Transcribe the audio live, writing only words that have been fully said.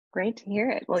Great to hear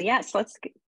it. Well, yes, let's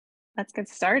get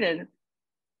started.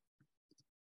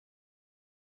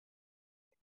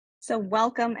 So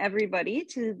welcome everybody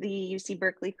to the UC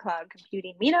Berkeley Cloud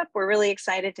Computing Meetup. We're really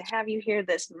excited to have you here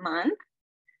this month.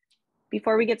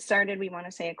 Before we get started, we want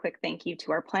to say a quick thank you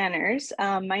to our planners.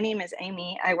 My name is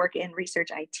Amy. I work in Research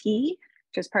IT, which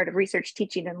is part of Research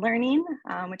Teaching and Learning,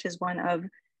 which is one of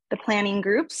the planning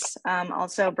groups.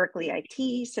 Also Berkeley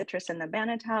IT, Citrus and the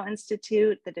Banatow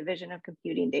Institute, the Division of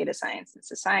Computing, Data Science and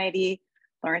Society,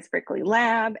 Lawrence Berkeley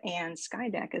Lab, and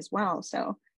Skydeck as well.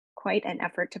 So quite an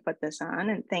effort to put this on,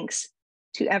 and thanks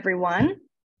to everyone.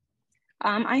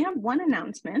 I have one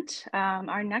announcement.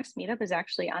 Our next meetup is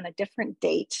actually on a different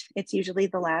date. It's usually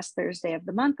the last Thursday of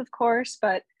the month, of course,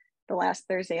 but the last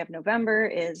Thursday of November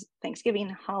is Thanksgiving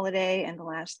holiday, and the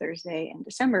last Thursday in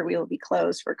December, we will be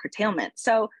closed for curtailment.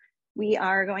 So we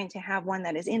are going to have one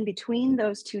that is in between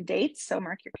those two dates. So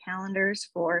mark your calendars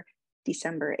for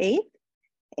December 8th.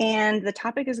 And the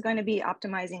topic is going to be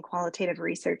optimizing qualitative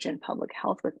research in public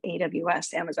health with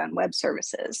AWS, Amazon Web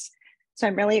Services. So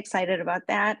I'm really excited about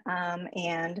that.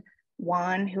 And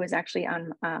Juan, who is actually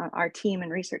on our team in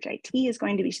Research IT, is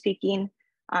going to be speaking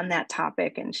on that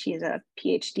topic. And she's a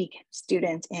PhD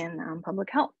student in public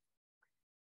health.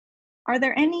 Are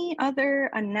there any other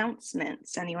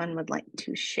announcements anyone would like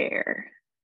to share?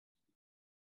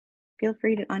 Feel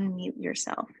free to unmute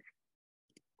yourself.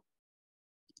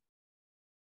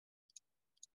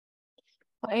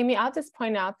 Well, Amy, I'll just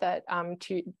point out that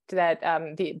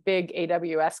the big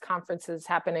AWS conference is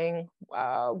happening,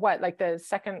 like the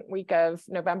second week of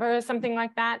November or something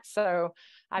like that. So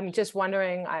I'm just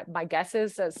wondering, my guess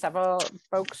is that several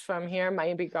folks from here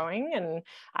might be going, and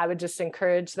I would just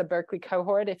encourage the Berkeley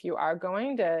cohort, if you are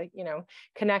going, to,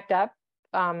 connect up,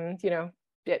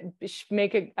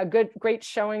 make a great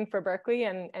showing for Berkeley,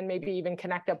 and maybe even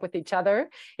connect up with each other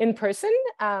in person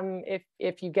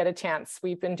if you get a chance.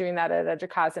 We've been doing that at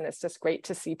EDUCAUSE, and it's just great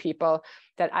to see people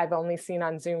that I've only seen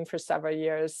on Zoom for several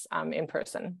years in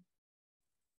person.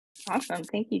 Awesome.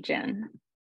 Thank you, Jen.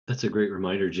 That's a great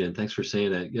reminder, Jen. Thanks for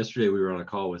saying that. Yesterday, we were on a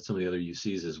call with some of the other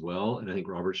UCs as well, and I think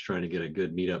Robert's trying to get a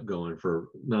good meetup going for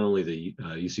not only the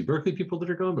UC Berkeley people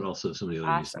that are going, but also some of the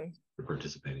other UCs that are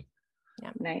participating.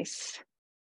 Yeah, nice.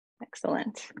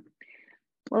 Excellent.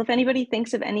 Well, if anybody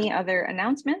thinks of any other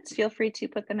announcements, feel free to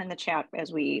put them in the chat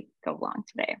as we go along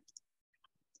today.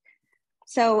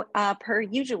 So per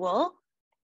usual,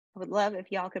 I would love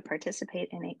if y'all could participate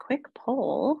in a quick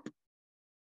poll.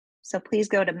 So please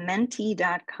go to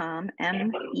menti.com,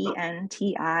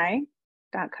 MENTI.com,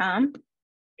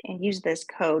 and use this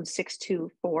code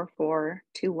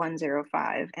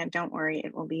 62442105. And don't worry,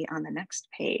 it will be on the next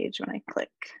page when I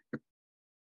click.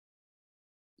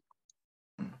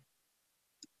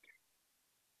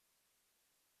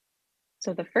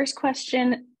 So the first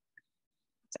question is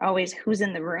always, who's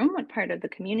in the room? What part of the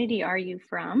community are you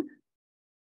from?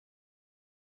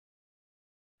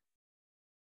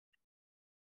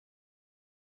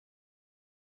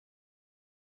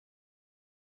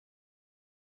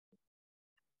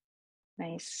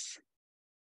 Nice.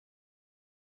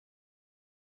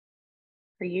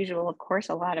 Per usual, of course,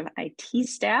 a lot of IT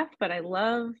staff, but I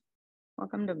love,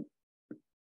 welcome to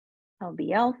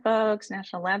LBL folks,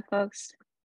 National Lab folks,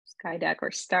 Skydeck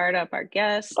or startup, our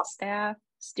guests, staff,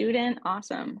 student,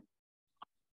 awesome.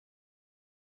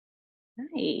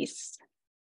 Nice.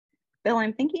 Bill,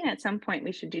 I'm thinking at some point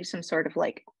we should do some sort of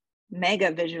like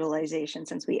mega visualization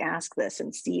since we ask this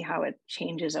and see how it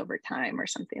changes over time or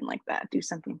something like that. Do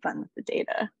something fun with the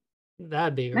data.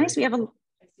 That'd be nice. Great. We have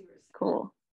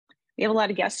cool. We have a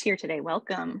lot of guests here today.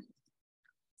 Welcome.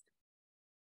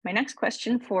 My next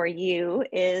question for you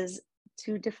is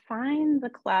to define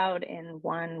the cloud in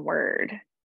one word.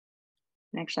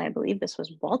 And actually, I believe this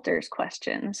was Walter's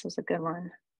question. This was a good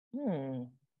one.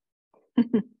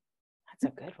 That's a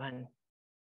good one.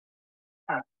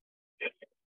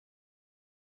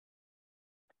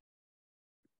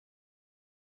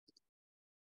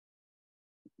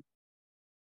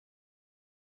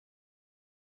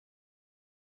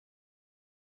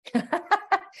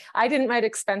 I didn't write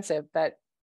expensive, but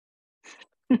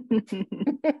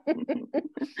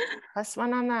plus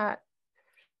one on that.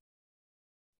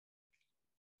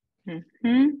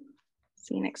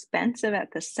 Seeing expensive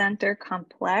at the center,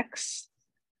 complex,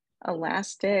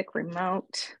 elastic,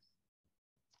 remote,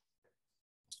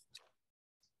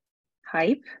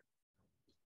 hype.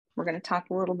 We're going to talk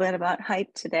a little bit about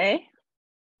hype today.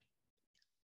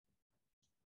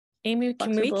 Amy,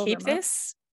 can we keep remote.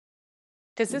 this?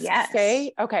 Does this Yes.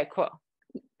 stay? Okay, cool.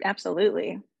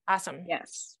 Absolutely. Awesome.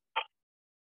 Yes.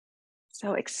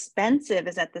 So expensive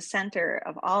is at the center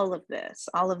of all of this,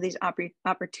 all of these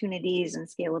opportunities and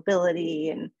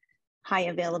scalability and high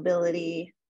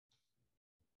availability.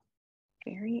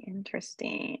 Very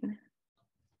interesting.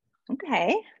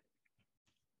 Okay.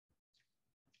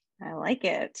 I like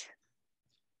it.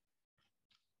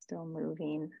 Still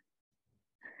moving.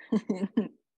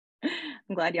 I'm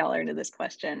glad y'all are into this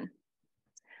question.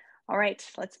 All right,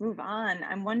 let's move on.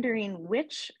 I'm wondering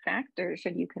which factors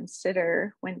should you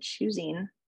consider when choosing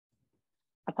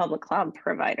a public cloud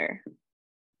provider?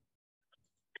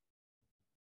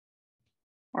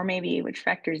 Or maybe which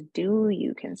factors do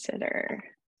you consider?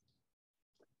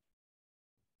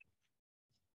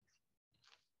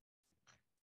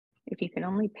 If you can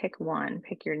only pick one,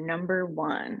 pick your number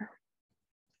one.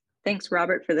 Thanks,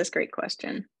 Robert, for this great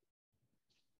question.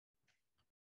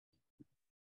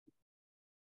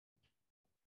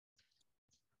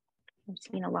 I'm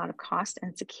seeing a lot of cost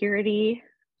and security.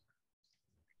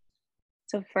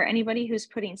 So for anybody who's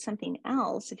putting something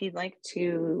else, if you'd like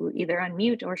to either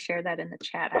unmute or share that in the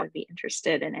chat, I would be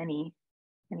interested in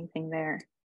anything there.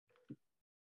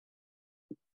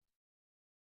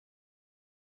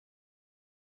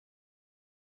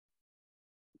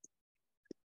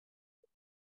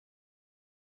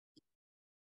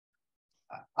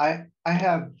 I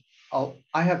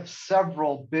have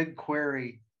several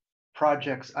BigQuery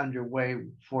projects underway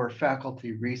for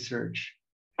faculty research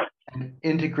and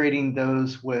integrating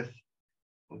those with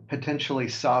potentially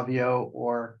Savio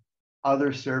or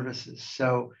other services.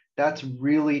 So that's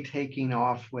really taking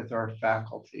off with our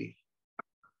faculty.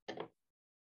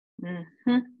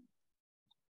 Mm-hmm.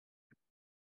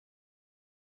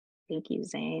 Thank you,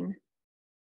 Zane.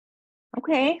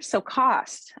 Okay, so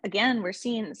cost. Again, we're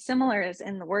seeing similar as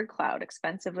in the word cloud.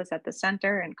 Expensive was at the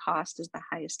center and cost is the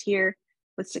highest here,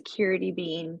 with security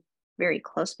being very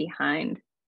close behind,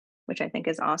 which I think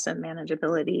is awesome.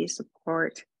 Manageability,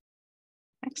 support.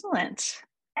 Excellent.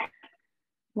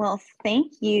 Well,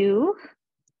 thank you.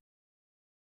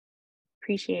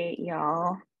 Appreciate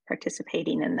y'all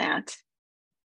participating in that.